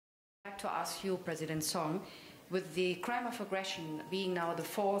To ask you, President Song, with the crime of aggression being now the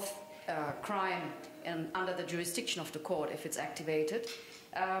fourth crime under the jurisdiction of the court, if it's activated,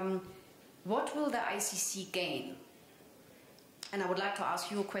 what will the ICC gain? And I would like to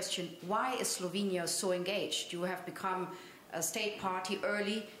ask you a question. Why is Slovenia so engaged? You have become a state party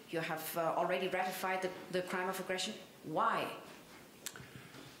early. You have already ratified the crime of aggression. Why?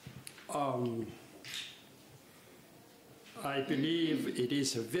 I believe it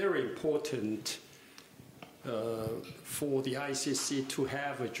is very important for the ICC to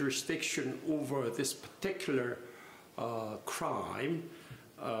have a jurisdiction over this particular crime.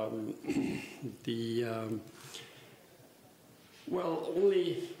 Well,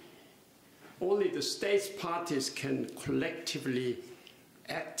 only the states parties can collectively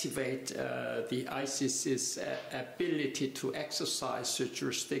activate the ICC's ability to exercise the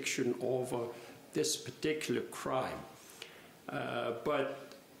jurisdiction over this particular crime.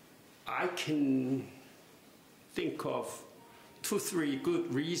 But I can think of 2 or 3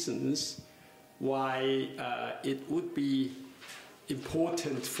 good reasons why it would be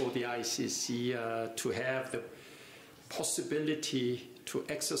important for the ICC to have the possibility to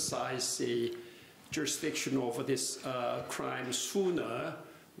exercise the jurisdiction over this crime sooner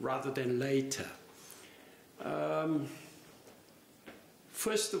rather than later.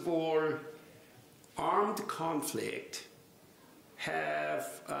 First of all, armed conflict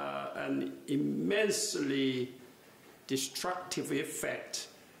have an immensely destructive effect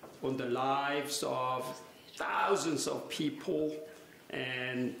on the lives of thousands of people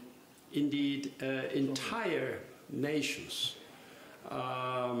and indeed entire nations.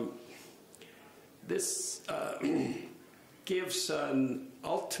 This gives an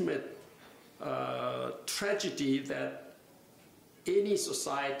ultimate tragedy that any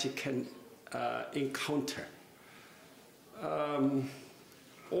society can encounter.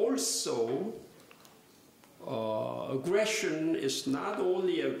 Also, aggression is not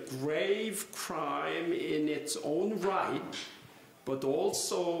only a grave crime in its own right, but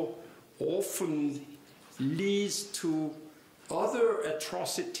also often leads to other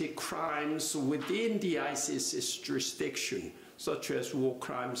atrocity crimes within the ICC's jurisdiction, such as war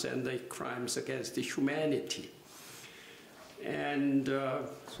crimes and the crimes against the humanity. And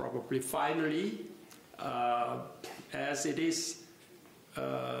probably finally, as it is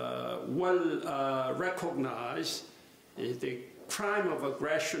well recognized, the crime of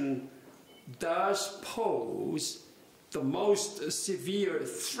aggression does pose the most severe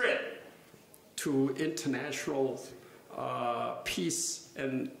threat to international peace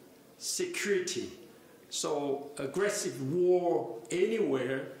and security. So aggressive war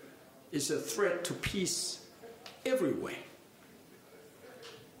anywhere is a threat to peace everywhere.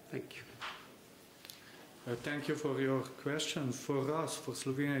 Thank you. Thank you for your question. For us, for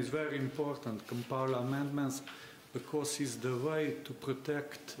Slovenia, it's very important, Kampala amendments, because it's the way to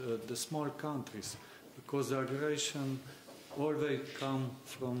protect the small countries, because the aggression always comes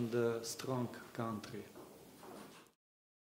from the strong country.